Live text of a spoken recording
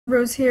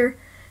Rose here,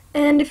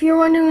 and if you're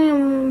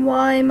wondering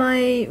why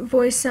my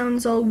voice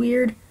sounds all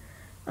weird,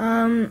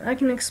 I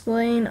can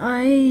explain.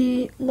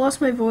 I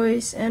lost my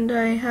voice and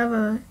I have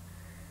a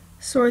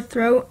sore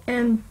throat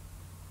and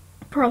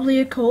probably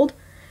a cold.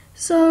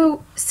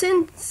 So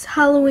since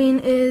Halloween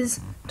is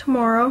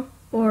tomorrow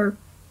or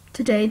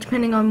today,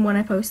 depending on when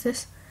I post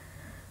this,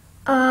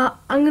 I'm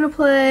gonna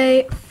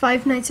play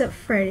Five Nights at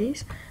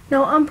Freddy's.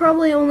 Now I'm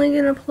probably only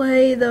gonna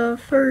play the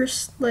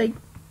first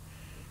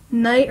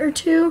night or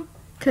two,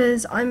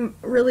 because I'm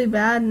really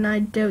bad and I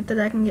doubt that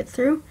I can get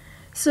through.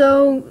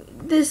 So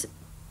this,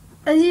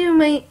 as you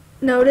may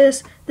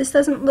notice, this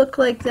doesn't look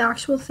like the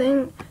actual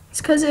thing. It's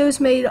because it was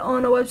made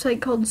on a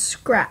website called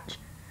Scratch.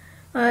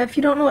 If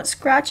you don't know what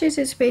Scratch is,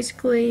 it's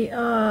basically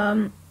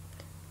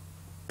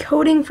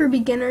coding for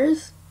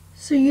beginners.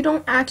 So you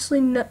don't actually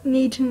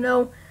need to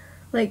know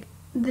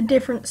the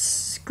different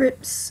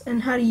scripts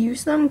and how to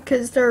use them,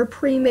 because there are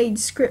pre-made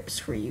scripts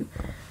for you.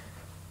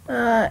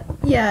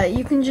 Yeah,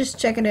 you can just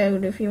check it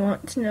out if you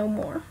want to know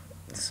more.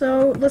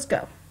 So, let's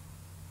go.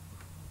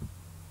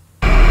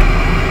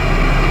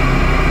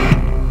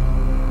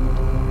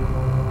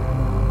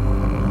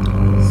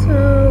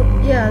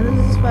 So, yeah,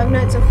 this is Five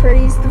Nights at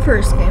Freddy's, the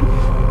first game.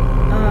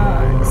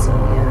 So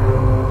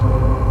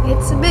yeah.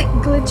 It's a bit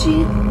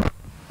glitchy,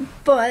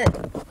 but,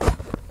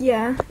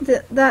 yeah,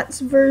 that's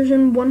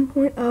version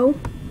 1.0,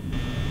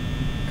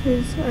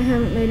 because I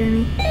haven't made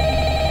any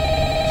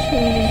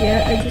changes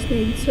yet. I just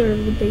made sort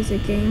of the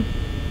basic game,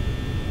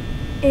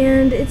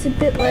 and it's a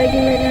bit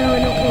laggy right now. I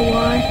don't know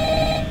why,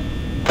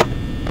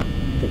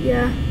 but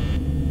yeah.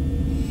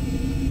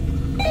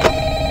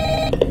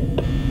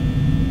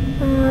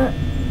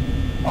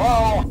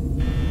 Hello?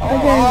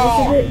 Again, it's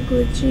a bit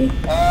glitchy.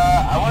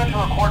 I wanted to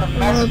record a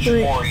message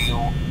for you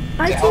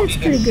to help you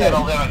get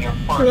settled in on your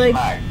first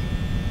night.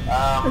 I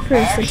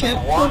actually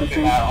worked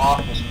in that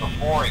office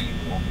before you.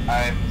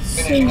 I'm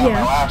finishing up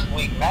my last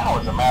week now,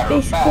 as a matter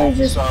of fact,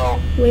 just so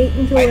wait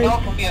until I know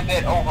it can be a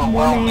bit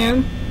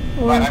overwhelming,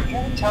 but I'm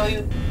here to tell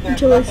you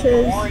there's nothing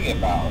to worry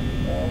about.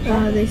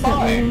 They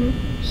fine.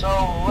 So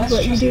let's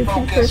just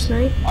focus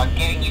on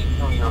getting you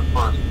through your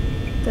first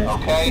week,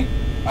 okay?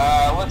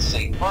 Let's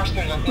see. First,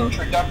 there's an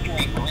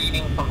introductory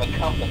greeting from the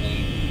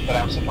company that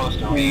I'm supposed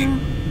to read.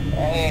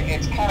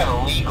 It's kind of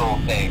a legal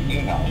thing,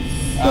 you know.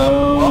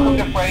 Welcome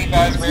to Freddy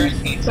Fazbear's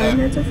Pizza, a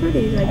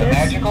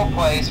magical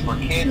place for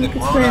kids and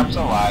grown-ups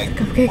alike,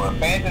 where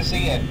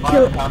fantasy and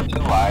fun come to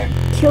life.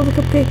 Kill the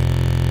cupcake.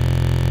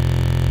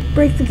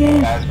 Break the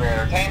game. Fazbear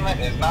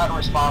Entertainment is not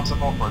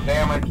responsible for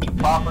damage to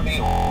property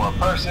or a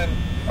person.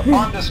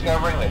 Upon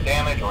discovering that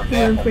damage or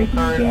death has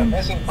occurred, a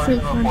missing person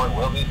report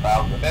will be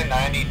filed within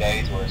 90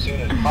 days, or as soon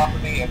as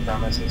property and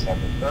premises have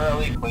been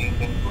thoroughly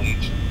cleaned and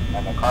bleached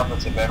and the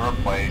carpets have been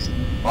replaced.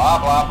 Blah,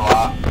 blah,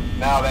 blah.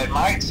 Now, that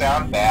might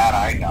sound bad,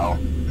 I know,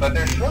 but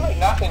there's really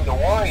nothing to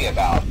worry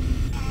about.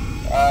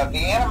 The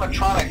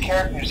animatronic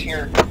characters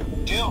here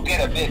do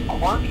get a bit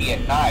quirky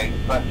at night,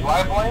 but do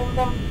I blame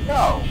them?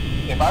 No.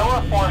 If I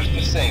were forced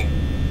to sing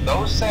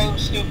those same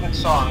stupid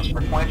songs for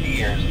 20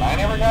 years and I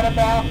never got a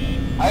bath,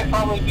 I'd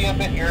probably be a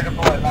bit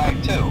irritable at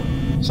night too.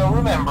 So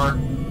remember,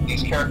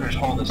 these characters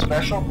hold a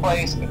special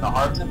place in the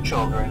hearts of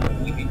children,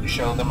 and we need to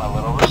show them a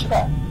little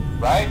respect,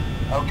 right?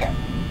 Okay.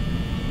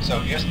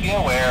 So just be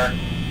aware,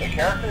 the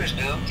characters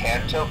do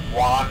tend to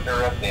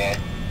wander a bit.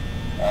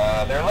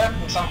 They're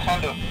left in some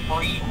kind of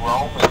free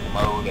roaming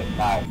mode at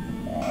night.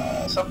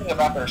 Something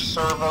about their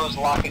servos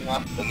locking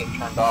up if they get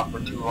turned off for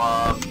too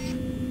long.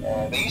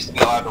 They used to be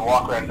allowed to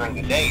walk around during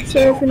the day too,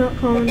 so if you're not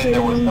but then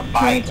there was the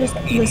bite just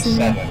of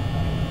 87.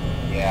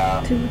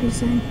 Yeah. To what he's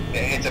saying.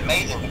 It's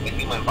amazing that the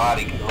human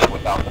body can live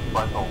without the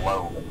frontal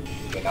lobe,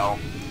 you know?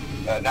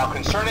 Now,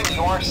 concerning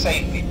your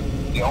safety,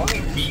 the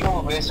only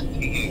real risk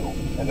to you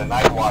as a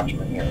night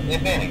watchman here,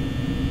 if any,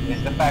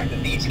 is the fact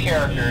that these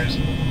characters,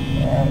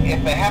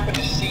 if they happen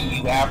to see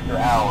you after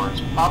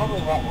hours,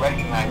 probably won't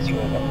recognize you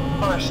as a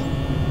person.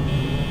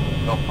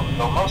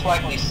 They'll most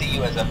likely see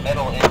you as a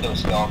metal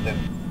endoskeleton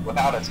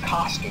without its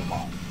costume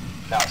on.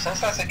 Now,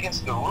 since that's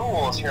against the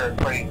rules here at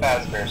Freddy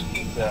Fazbear's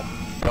Pizza,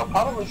 they'll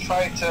probably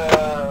try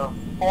to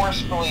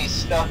forcefully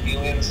stuff you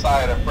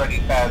inside a Freddy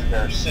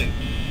Fazbear suit.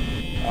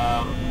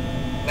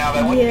 Now,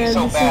 that wouldn't be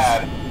so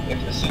bad if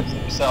the suits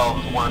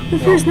themselves weren't the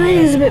first night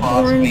is a bit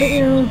boring, but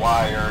you know,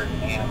 wired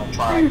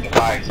animatronic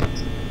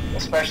devices,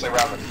 especially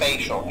around the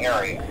facial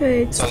area.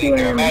 Okay, so you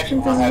can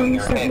imagine how having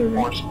your head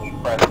forcefully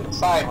pressed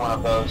inside one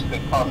of those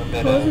could cause a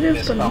bit of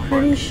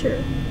discomfort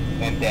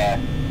and death.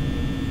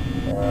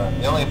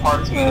 The only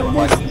parts of you that would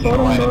like to see the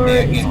light of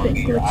day again would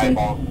be your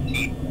eyeballs and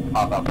teeth that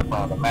pop out the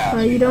front of the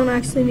mask. You don't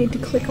actually need to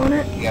click on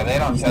it. Yeah, they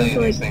don't tell you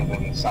these things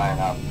when you sign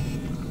up.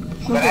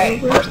 But hey,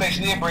 first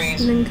station of the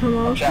breeze. And then come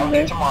off chat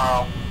with you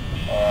tomorrow.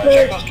 But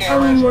Check those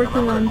cameras. I'm working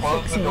Remember, on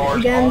close the fixing doors it.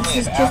 Again, only this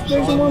is if just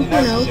version absolutely 1.0.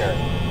 necessary.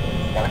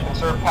 Gotta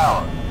conserve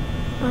power.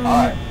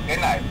 Alright, good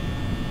night.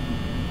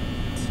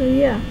 So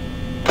yeah,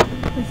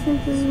 I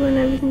think this is when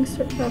everything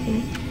starts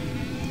happening.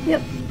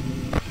 Yep.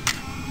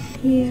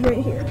 He's right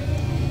here.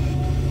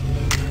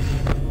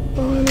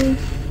 Bonnie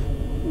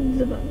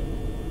the bunny.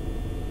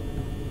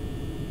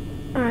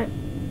 Alright.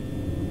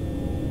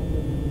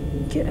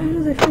 Get out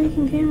of the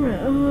freaking camera.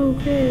 Oh,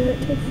 okay, that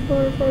took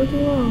far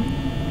too long.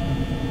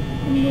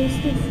 And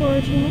wasted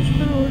far too much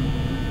power.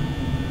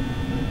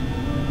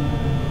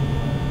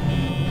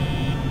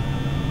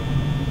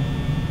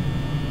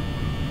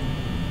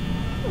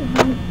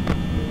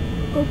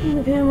 Open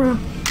the camera.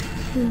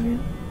 There we go.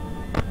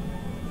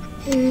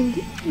 And,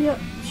 yep,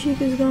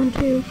 Chica's gone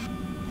too.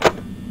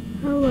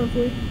 How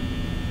lovely.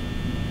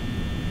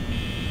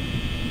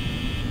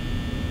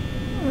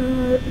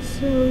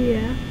 So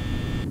yeah.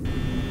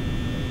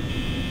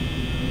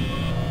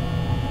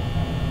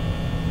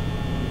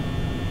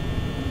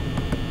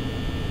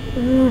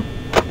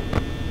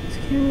 This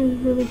camera is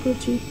really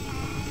glitchy.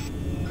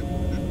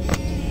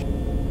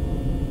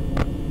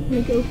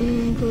 Like opening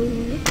and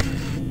closing it.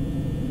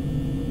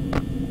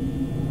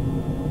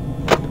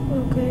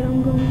 Okay,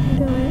 I'm going to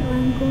die.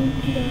 I'm going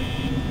to die.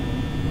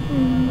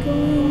 I'm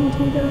going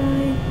to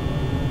die.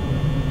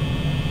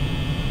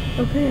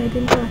 Okay, I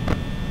didn't die.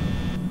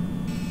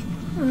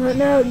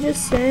 Now,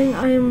 just saying,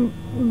 I am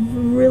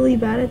really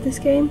bad at this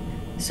game,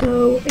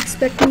 so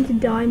expect me to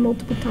die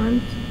multiple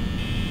times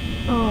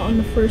on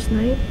the first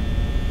night.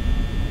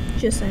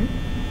 Just saying.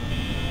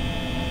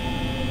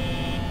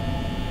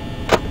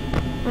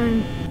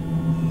 I'm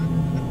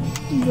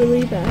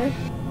really bad.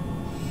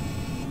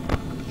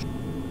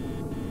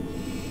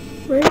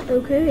 Right,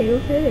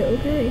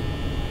 okay.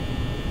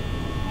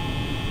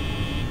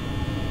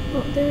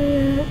 Not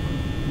there yet.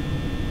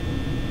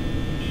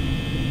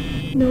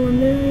 No one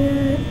there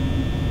yet.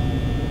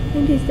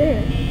 And he's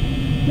there.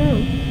 No.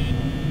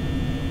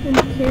 And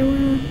the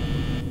camera.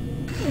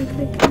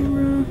 Exit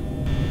camera.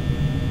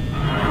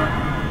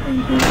 And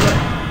he's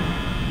there.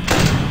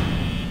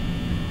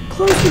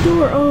 Close the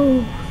door.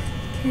 Oh,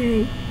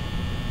 okay.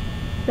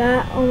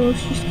 That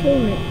almost just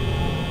killed me.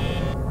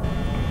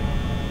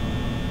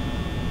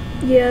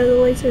 Yeah, the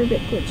lights are a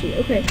bit glitchy.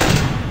 Okay.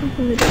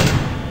 Open the door.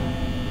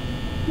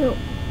 No.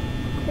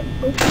 Okay,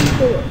 open the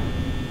door.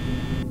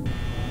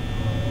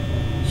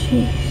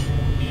 Jeez.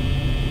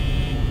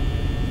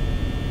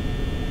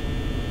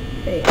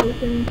 Okay,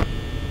 open.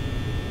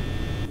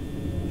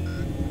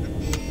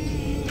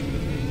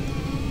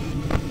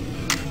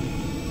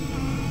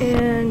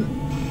 And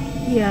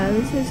yeah,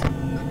 this is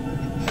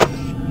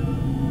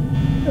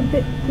a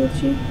bit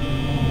glitchy.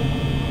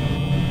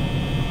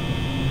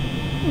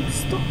 Oh,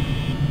 stop.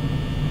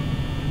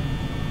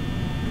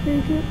 Okay,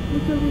 good.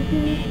 Look over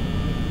here.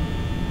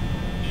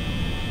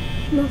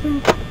 Nothing.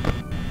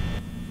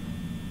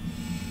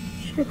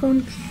 Check on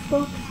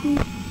Foxy.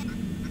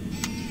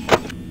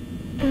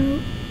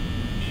 Out.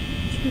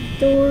 Check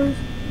doors.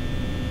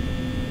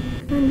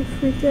 Kinda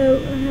freaked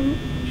out. I haven't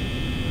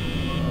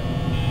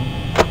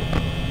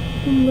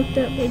been looked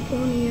at by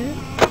Bonnie yet.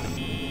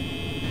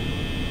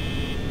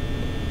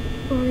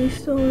 Bonnie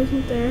still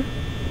isn't there.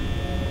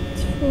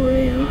 It's 4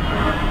 AM.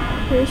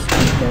 There's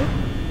Chica.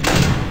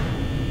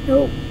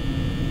 Nope.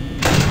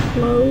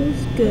 Close.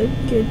 Good.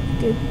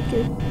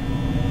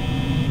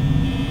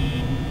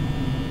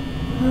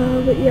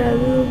 But yeah,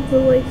 the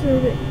lights are a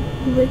bit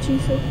glitchy,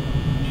 so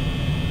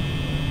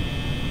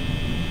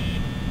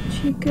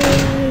Chica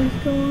is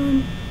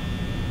gone.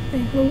 I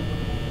hope.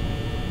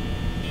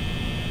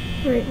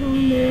 Right, no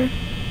one there.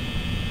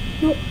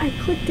 No, I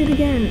clicked it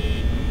again.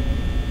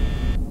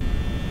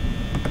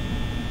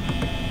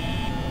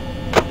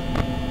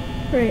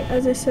 Right,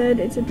 as I said,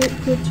 it's a bit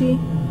glitchy.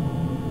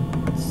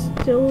 It's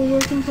still a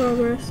work in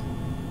progress.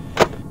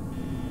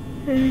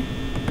 Okay.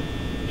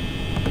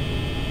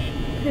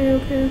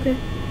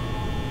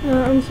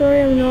 I'm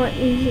sorry I'm not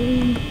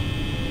using...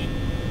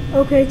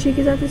 Okay,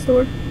 Chica's at this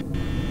door. See?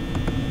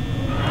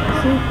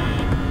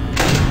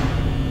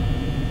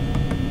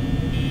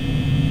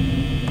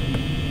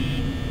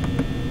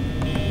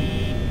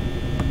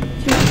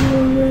 Chica's no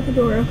longer at the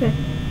door, okay.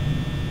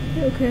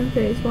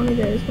 Okay, is Bonnie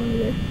there?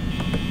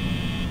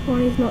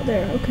 Bonnie's not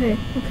there, okay.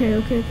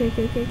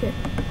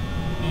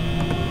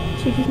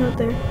 Chica's not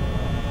there.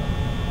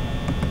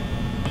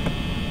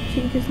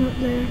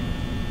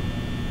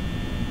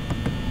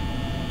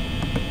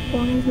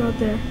 Bonnie's not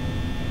there.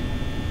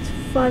 It's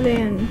 5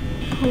 AM.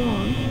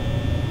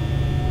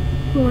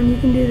 Come on, you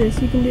can do this.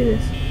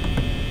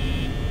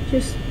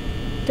 Just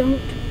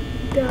don't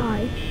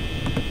die.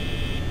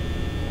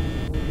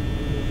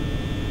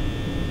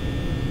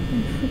 I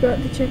forgot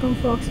to check on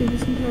Foxy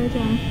this entire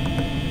time.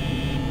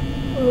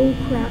 Oh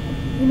crap.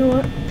 You know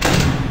what?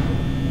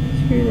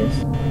 Screw this.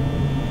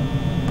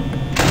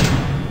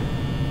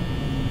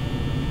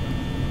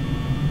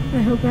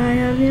 I hope I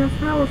have enough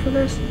power for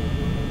this.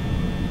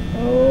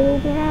 Oh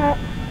crap.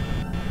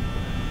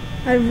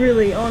 I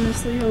really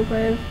honestly hope I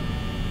have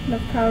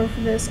enough power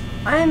for this.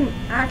 I'm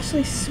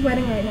actually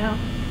sweating right now.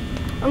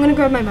 I'm gonna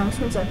grab my mouse,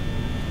 one sec.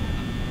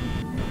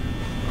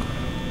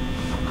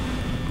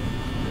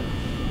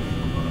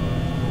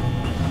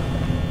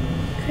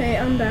 Okay,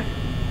 I'm back.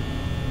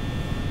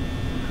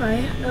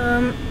 Hi,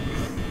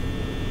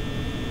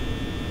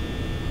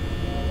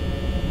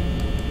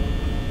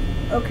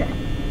 okay.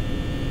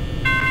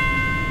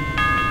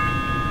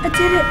 I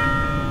did it!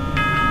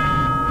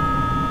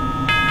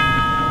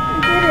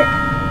 did it!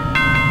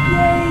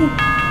 Yay!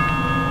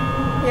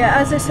 Yeah,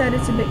 as I said,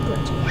 it's a bit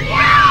glitchy.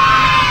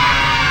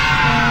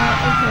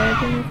 Okay, I've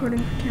been recording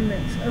for 10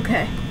 minutes.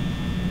 Okay.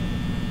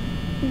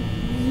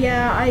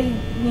 Yeah, I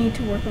need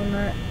to work on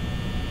that.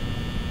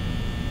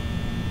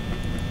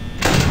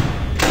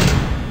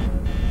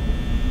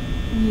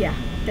 Yeah,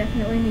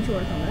 definitely need to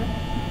work on that.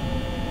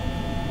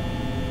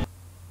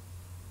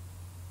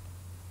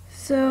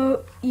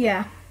 So,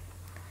 yeah.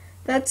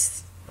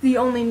 That's the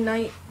only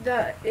night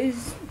that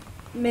is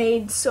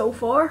made so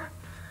far.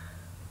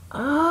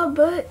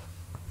 But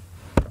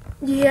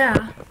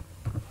yeah.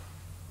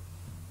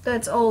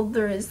 That's all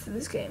there is to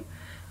this game.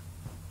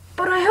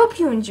 But I hope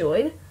you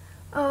enjoyed.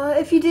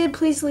 If you did,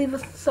 please leave a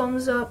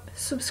thumbs up,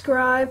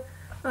 subscribe,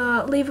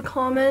 leave a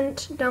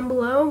comment down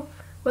below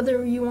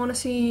whether you want to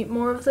see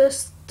more of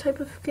this type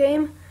of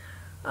game.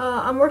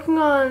 I'm working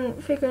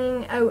on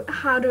figuring out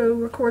how to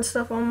record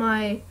stuff on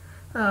my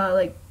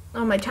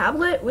on my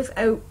tablet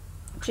without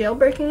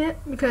jailbreaking it,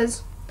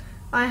 because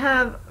I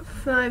have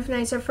Five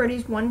Nights at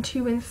Freddy's 1,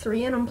 2, and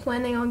 3, and I'm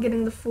planning on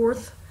getting the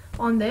 4th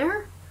on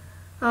there.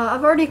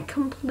 I've already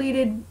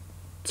completed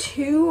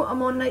 2.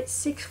 I'm on night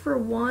 6 for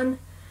 1,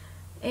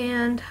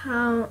 and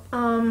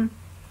am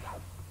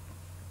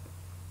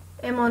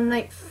on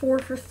night 4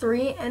 for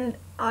 3, and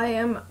I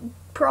am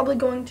probably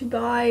going to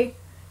buy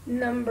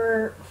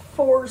number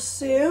 4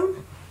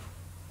 soon.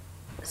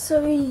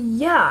 So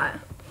yeah,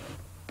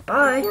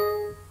 bye.